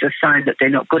that as a sign that they're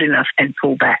not good enough and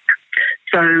pull back.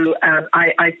 So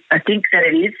I think that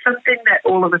it is something that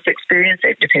all of us experience.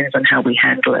 It depends on how we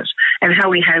handle it. And how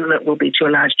we handle it will be to a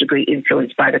large degree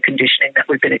influenced by the conditioning that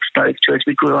we've been exposed to as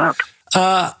we grew up.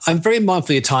 I'm very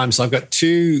mindful of your time, so I've got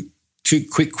two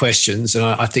quick questions, and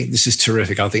I think this is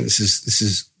terrific. I think this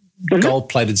is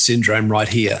gold-plated syndrome right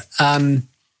here.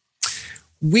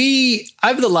 We,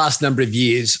 over the last number of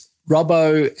years,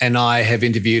 Robbo and I have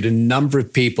interviewed a number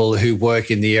of people who work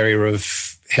in the area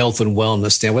of health and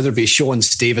wellness. Now, whether it be Sean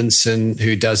Stevenson,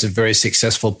 who does a very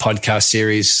successful podcast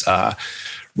series,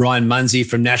 Ryan Munsey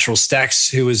from Natural Stacks,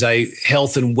 who is a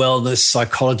health and wellness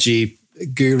psychology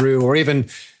guru, or even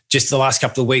just the last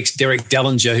couple of weeks, Derek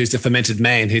Dellinger, who's the fermented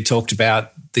man, who talked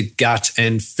about the gut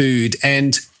and food.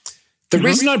 And the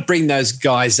reason I bring those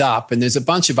guys up, and there's a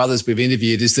bunch of others we've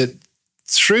interviewed, is that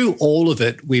through all of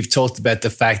it, we've talked about the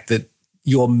fact that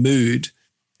your mood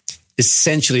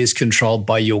essentially is controlled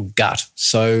by your gut.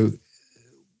 So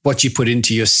what you put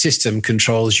into your system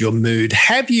controls your mood.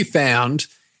 Have you found,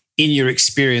 in your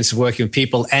experience of working with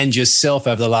people and yourself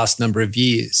over the last number of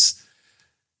years,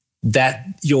 that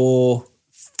your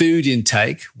food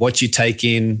intake, what you take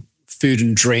in, food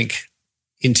and drink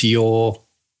into your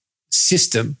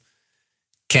system,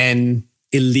 can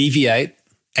alleviate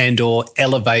and or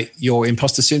elevate your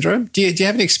imposter syndrome? Do you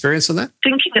have any experience on that?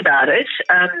 Thinking about it,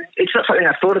 it's not something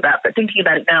I've thought about, but thinking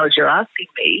about it now as you're asking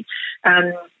me,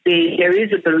 there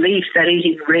is a belief that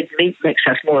eating red meat makes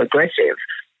us more aggressive.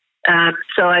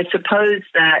 So I suppose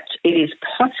that it is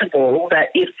possible that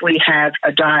if we have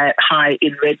a diet high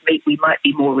in red meat, we might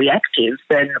be more reactive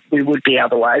than we would be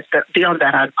otherwise. But beyond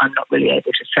that, I'm not really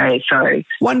able to say. Sorry.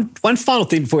 One final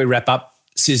thing before we wrap up,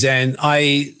 Suzanne,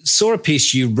 I saw a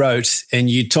piece you wrote and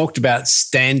you talked about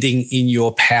standing in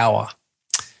your power.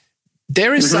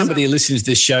 There is somebody listening to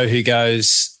this show who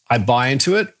goes, I buy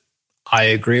into it. I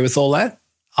agree with all that.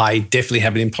 I definitely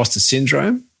have an imposter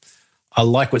syndrome. I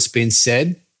like what's been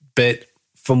said, but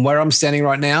from where I'm standing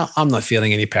right now, I'm not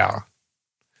feeling any power.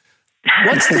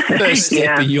 What's the first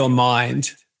step in your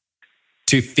mind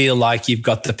to feel like you've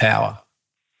got the power?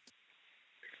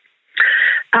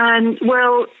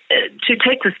 Well, to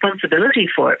take responsibility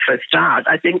for it for a start.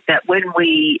 I think that when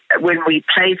we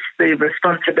place the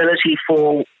responsibility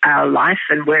for our life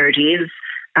and where it is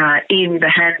in the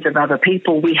hands of other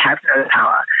people, we have no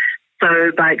power.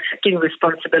 So by accepting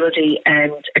responsibility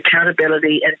and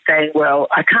accountability and saying, well,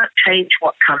 I can't change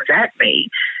what comes at me,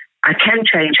 I can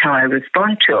change how I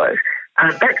respond to it.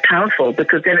 That's powerful,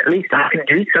 because then at least I can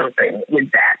do something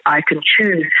with that. I can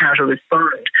choose how to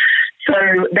respond. So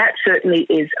that certainly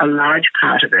is a large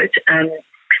part of it. And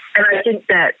I think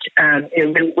that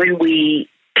when we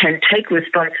can take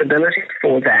responsibility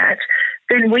for that,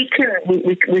 then we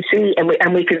see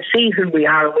and we can see who we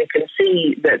are, and we can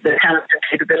see the talents and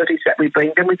capabilities that we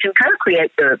bring. Then we can kind of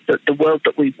create the world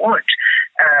that we want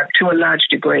to a large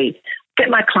degree. Get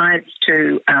my clients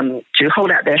to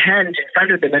hold out their hand in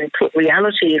front of them and put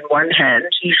reality in one hand,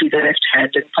 usually the left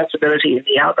hand, and possibility in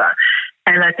the other.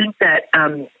 And I think that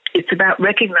it's about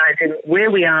recognizing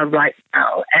where we are right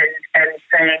now and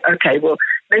saying, okay, well,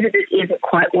 maybe this isn't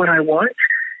quite what I want,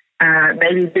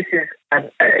 maybe this is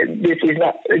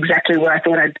not exactly where I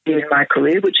thought I'd be in my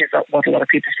career, which is what a lot of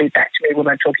people feedback to me when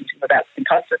I'm talking to them about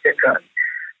imposter syndrome.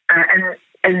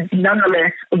 And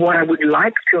nonetheless, what I would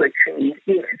like to achieve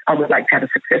is I would like to have a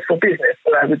successful business,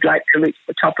 or I would like to reach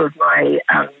the top of my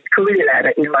career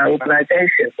ladder in my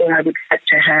organisation, or I would like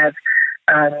to have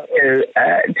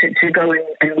to go in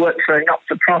and work for a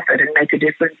not-for-profit and make a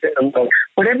difference in the world.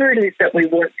 Whatever it is that we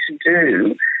want to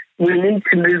do, we need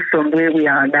to move from where we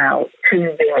are now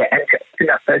to there and to open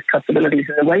up those possibilities.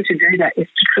 And the way to do that is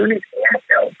to truly see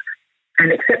ourselves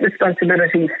and accept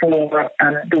responsibility for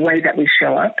the way that we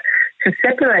show up, to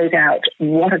separate out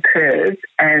what occurs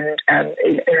in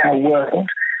our world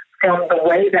from the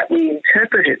way that we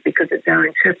interpret it, because it's our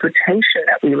interpretation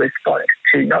that we respond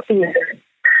to, not the event.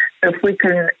 So if we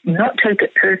can not take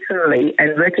it personally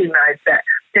and recognize that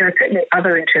there are certainly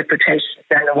other interpretations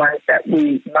than the ones that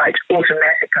we might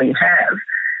automatically have,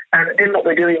 then what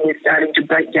we're doing is starting to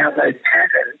break down those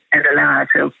patterns and allow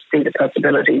ourselves to see the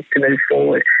possibilities to move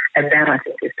forward. And that, I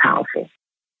think, is powerful.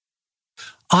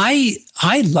 I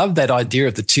love that idea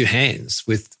of the two hands,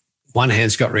 with one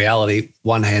hand's got reality,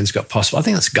 one hand's got possible. I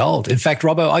think that's gold. In fact,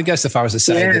 Robbo, I go so far as to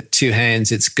say that two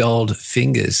hands, it's gold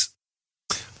fingers.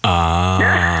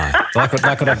 Like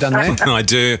what I've done there? I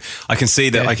do. I can see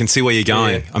that. Yeah. I can see where you're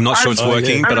going. I'm not sure it's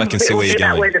working, but I can see where you're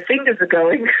going. Where the fingers are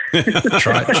going.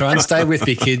 Try and stay with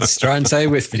me, kids. Try and stay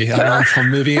with me.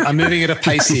 I'm moving at a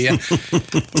pace here.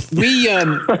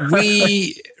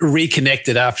 We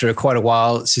reconnected after quite a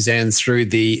while, Suzanne, through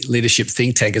the Leadership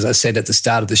Think Tank, as I said at the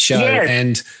start of the show. Yes.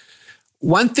 And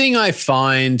one thing I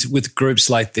find with groups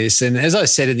like this, and as I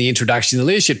said in the introduction, the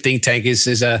Leadership Think Tank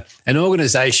is an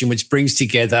organisation which brings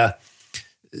together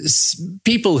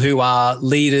people who are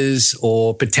leaders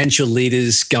or potential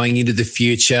leaders going into the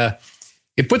future.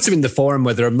 It puts them in the forum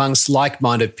where they're amongst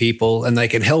like-minded people and they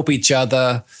can help each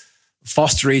other,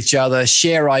 foster each other,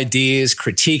 share ideas,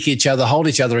 critique each other, hold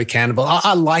each other accountable.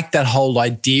 I like that whole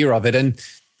idea of it. And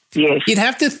yes, you'd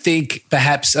have to think,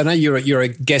 perhaps, I know you're a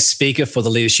guest speaker for the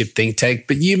Leadership Think Tank,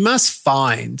 but you must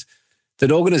find that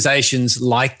organisations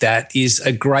like that is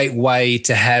a great way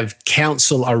to have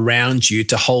counsel around you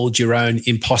to hold your own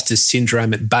imposter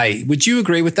syndrome at bay. Would you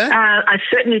agree with that? I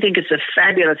certainly think it's a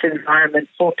fabulous environment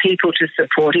for people to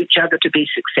support each other to be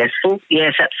successful.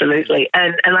 Yes, absolutely.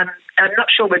 And I'm not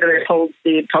sure whether it holds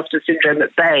the imposter syndrome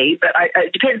at bay, but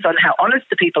it depends on how honest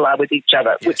the people are with each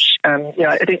other, which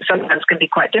I think sometimes can be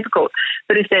quite difficult.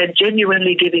 But if they're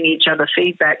genuinely giving each other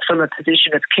feedback from a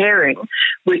position of caring,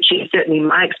 which is certainly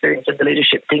my experience of the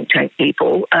Leadership Think Tank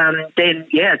people, then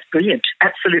yeah, it's brilliant,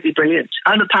 absolutely brilliant.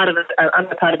 I'm a part of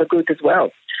a group as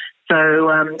well, so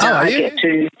I get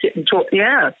to sit and talk.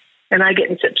 Yeah. And I get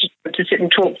to sit and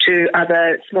talk to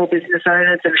other small business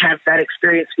owners and have that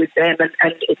experience with them.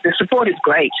 And the support is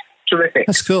great. Terrific.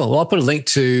 That's cool. Well, I'll put a link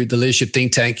to the Leadership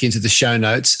Think Tank into the show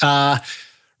notes.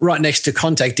 Right next to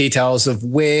contact details of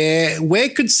where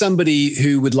could somebody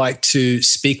who would like to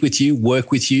speak with you, work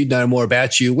with you, know more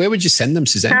about you, where would you send them,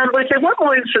 Suzanne? Well, if they want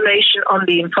more information on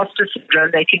the imposter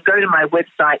syndrome, they can go to my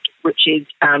website, which is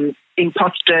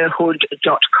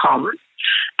imposterhood.com.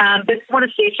 But if you want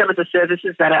to see some of the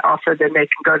services that I offer, then they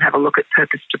can go and have a look at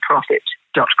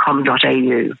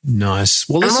purposetoprofit.com.au. Nice.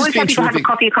 Well, I'm always happy to have a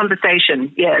coffee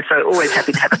conversation. Yeah, so always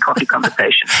happy to have a coffee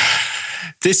conversation.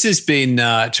 This has been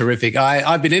terrific.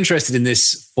 I've been interested in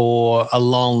this for a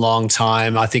long, long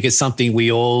time. I think it's something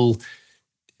we all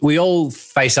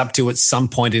face up to at some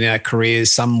point in our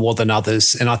careers, some more than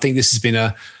others. And I think this has been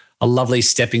a lovely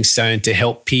stepping stone to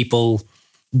help people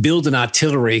build an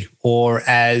artillery, or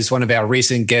as one of our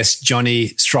recent guests,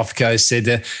 Johnny Strofko,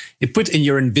 said, it put in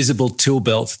your invisible tool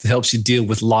belt that helps you deal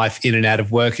with life in and out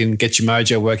of work and get your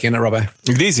mojo working, isn't it, Robbo?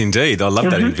 It is indeed. I love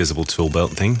that invisible tool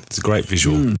belt thing. It's a great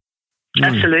visual.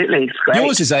 Absolutely, it's great.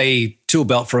 Yours is a tool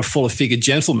belt for a fuller-figured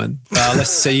gentleman. Let's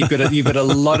say you've got a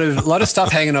lot of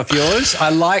stuff hanging off yours. I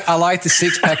like the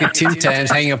 6-pack of Tim Tams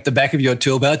hanging up the back of your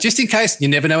tool belt, just in case. You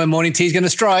never know when morning tea's going to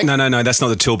strike. No, that's not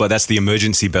the tool belt. That's the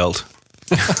emergency belt.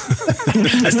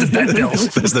 That's the bat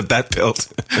belt. That's the bat belt.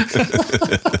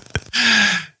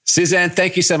 Suzanne,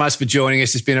 thank you so much for joining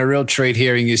us. It's been a real treat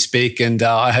hearing you speak, and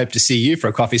I hope to see you for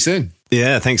a coffee soon.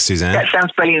 Yeah, thanks, Suzanne. That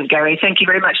sounds brilliant, Gary. Thank you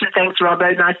very much, and thanks,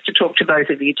 Robbo. Nice to talk to both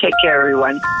of you. Take care,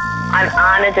 everyone. I'm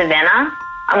Anna Devenna.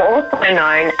 I'm also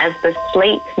known as the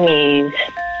Sleep Muse.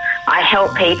 I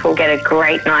help people get a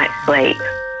great night's sleep.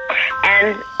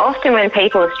 And often when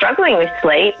people are struggling with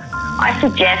sleep, I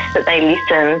suggest that they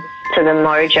listen to the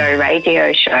Mojo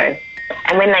radio show.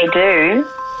 And when they do,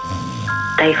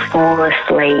 they fall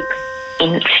asleep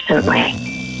instantly.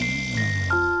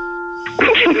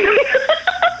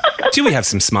 Do we have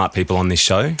some smart people on this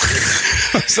show?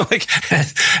 It's like,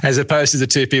 as opposed to the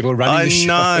two people running the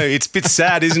show. I know. It's a bit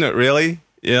sad, isn't it, really?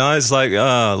 You know, it's like,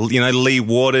 Lee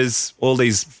Waters, all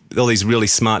these really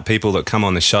smart people that come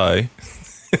on the show.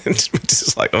 It's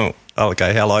just like, oh,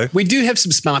 okay, hello. We do have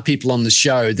some smart people on the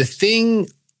show. The thing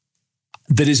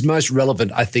that is most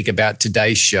relevant, I think, about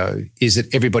today's show is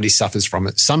that everybody suffers from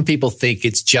it. Some people think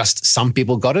it's just some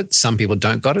people got it, some people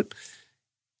don't got it.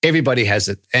 Everybody has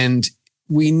it. And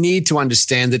we need to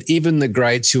understand that even the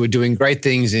greats who are doing great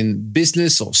things in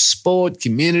business or sport,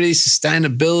 community,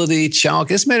 sustainability, childcare, it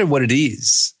doesn't matter what it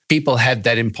is, people have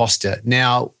that imposter.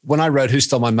 Now, when I wrote Who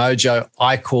Stole My Mojo,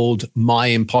 I called my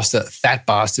imposter Fat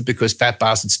Bastard because Fat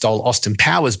Bastard stole Austin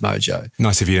Powers' mojo.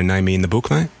 Nice of you to name me in the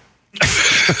book, mate.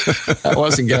 I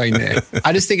wasn't going there.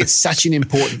 I just think it's such an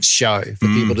important show for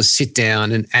people to sit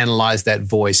down and analyse that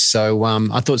voice. So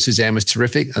I thought Suzanne was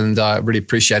terrific and I really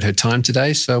appreciate her time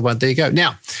today. So there you go.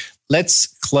 Now, let's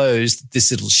close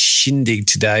this little shindig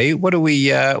today. What have we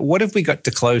got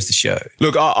to close the show?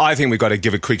 Look, I think we've got to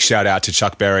give a quick shout out to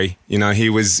Chuck Berry. You know,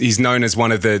 he's known as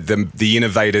one of the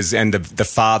innovators and the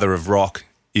father of rock.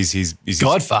 Is his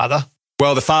Godfather?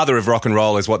 Well, the father of rock and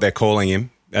roll is what they're calling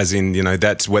him. As in, you know,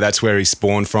 that's where he's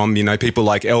spawned from. You know, people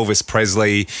like Elvis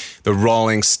Presley, the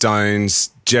Rolling Stones,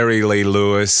 Jerry Lee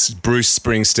Lewis, Bruce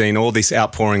Springsteen, all this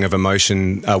outpouring of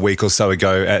emotion a week or so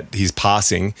ago at his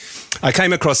passing. I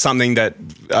came across something that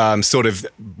sort of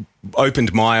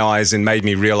opened my eyes and made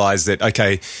me realise that,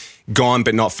 okay, gone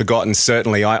but not forgotten,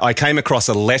 certainly. I came across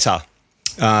a letter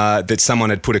that someone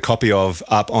had put a copy of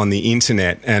up on the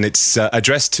internet, and it's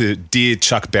addressed to Dear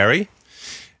Chuck Berry.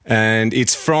 And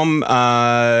it's from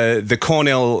the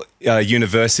Cornell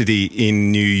University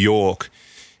in New York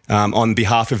on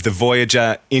behalf of the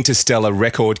Voyager Interstellar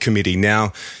Record Committee.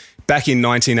 Now, back in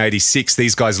 1986,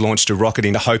 these guys launched a rocket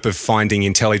in the hope of finding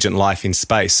intelligent life in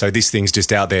space. So this thing's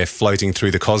just out there floating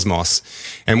through the cosmos.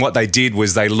 And what they did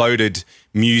was they loaded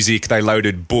music, they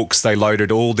loaded books, they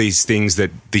loaded all these things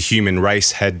that the human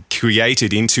race had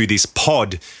created into this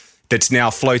pod that's now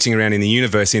floating around in the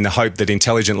universe in the hope that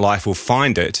intelligent life will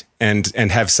find it and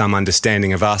have some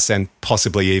understanding of us and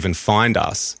possibly even find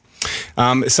us.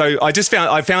 So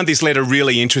I found this letter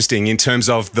really interesting in terms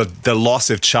of the loss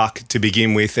of Chuck to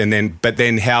begin with, but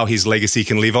then how his legacy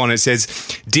can live on. It says,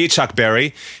 Dear Chuck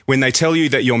Berry, when they tell you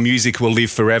that your music will live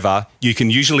forever, you can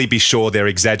usually be sure they're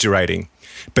exaggerating.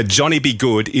 But Johnny B.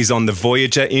 Good is on the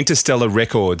Voyager Interstellar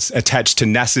Records attached to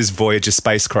NASA's Voyager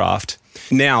spacecraft.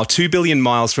 Now, 2 billion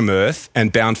miles from Earth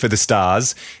and bound for the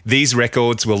stars, these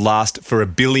records will last for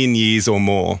 1 billion years or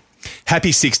more.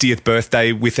 Happy 60th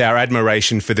birthday with our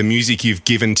admiration for the music you've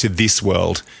given to this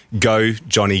world. Go,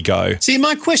 Johnny, go. See,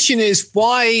 my question is,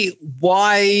 why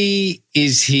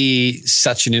is he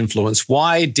such an influence?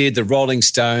 Why did the Rolling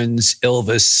Stones,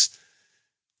 Elvis,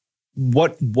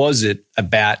 what was it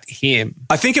about him?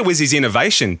 I think it was his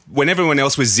innovation. When everyone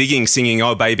else was zigging, singing,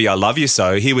 Oh, Baby, I Love You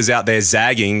So, he was out there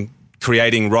zagging,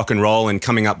 creating rock and roll and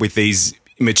coming up with these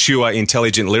mature,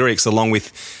 intelligent lyrics along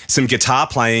with some guitar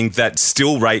playing that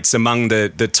still rates among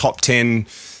the top 10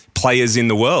 players in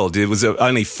the world. It was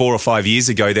only 4 or 5 years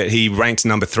ago that he ranked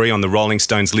number 3 on the Rolling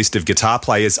Stones list of guitar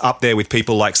players, up there with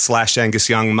people like Slash, Angus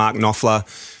Young, Mark Knopfler,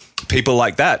 people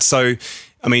like that. So,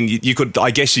 I mean, you could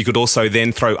also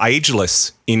then throw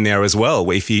Ageless in there as well,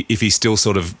 if he's still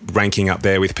sort of ranking up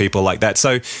there with people like that.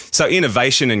 So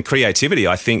innovation and creativity,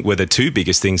 I think, were the two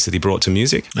biggest things that he brought to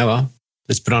music. Oh, well.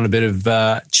 Let's put on a bit of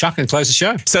Chuck and close the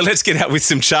show. So let's get out with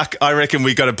some Chuck. I reckon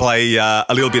we got to play a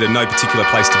little bit of No Particular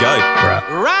Place to Go. Right.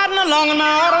 Riding along in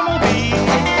my automobile,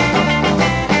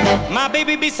 my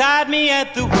baby beside me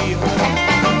at the wheel.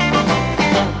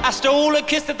 I stole a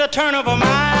kiss at the turn of a mile,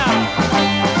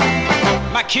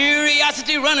 my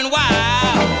curiosity running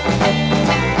wild,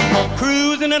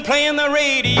 cruising and playing the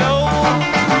radio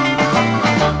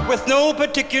with no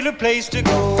particular place to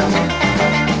go.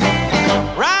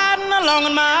 Riding along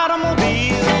in my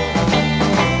automobile,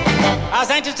 I was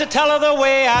anxious to tell her the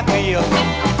way I feel.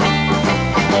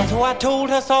 So I told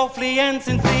her softly and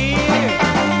sincere,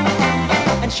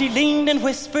 and she leaned and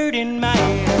whispered in my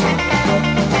ear,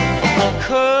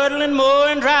 cuddling more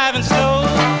and driving slow,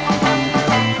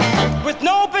 with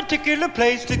no particular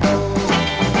place to go.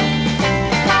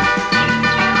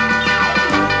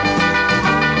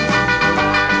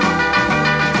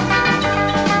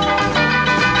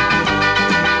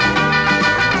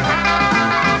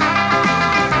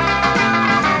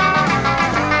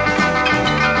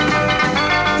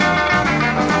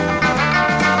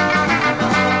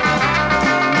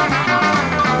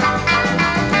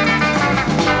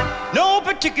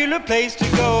 Particular place to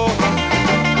go.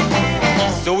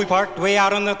 So we parked way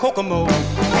out on the Kokomo,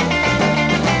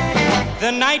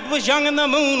 The night was young and the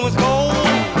moon was gold,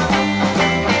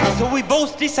 so we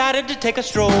both decided to take a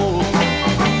stroll.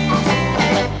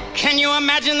 Can you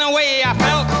imagine the way I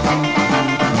felt?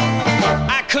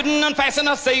 I couldn't unfasten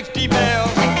a safety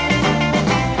belt.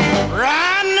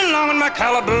 Riding along in my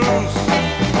calaboose,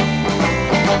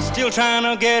 still trying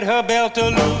to get her belt to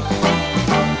loose.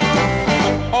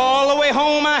 All the way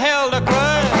home I held a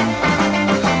grudge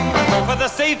for the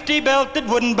safety belt that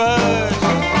wouldn't budge.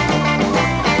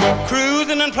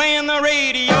 Cruising and playing the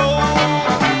radio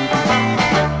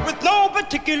with no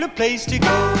particular place to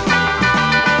go.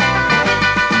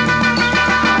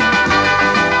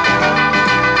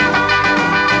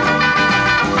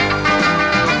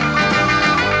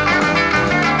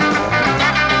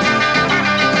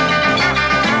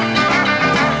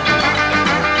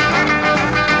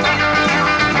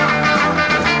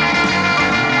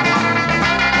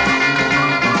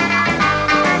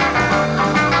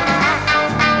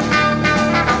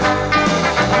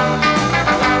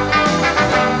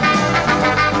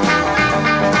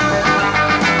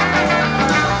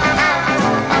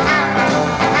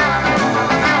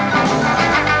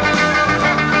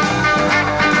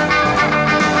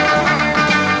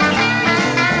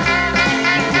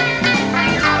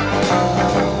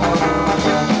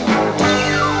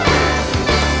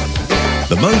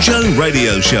 Mojo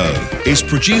Radio Show is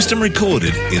produced and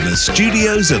recorded in the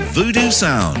studios of Voodoo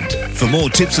Sound. For more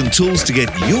tips and tools to get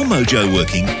your mojo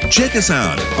working, check us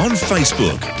out on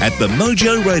Facebook at The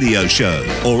Mojo Radio Show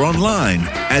or online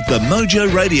at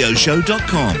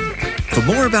themojoradioshow.com. For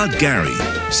more about Gary,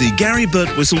 see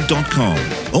GaryBurtWhistle.com,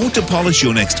 or to polish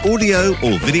your next audio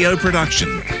or video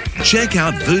production, check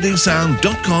out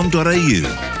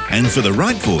voodoosound.com.au. And for the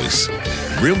right voice,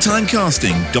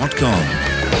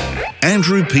 realtimecasting.com.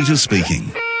 Andrew Peters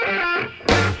speaking.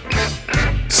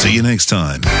 See you next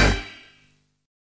time.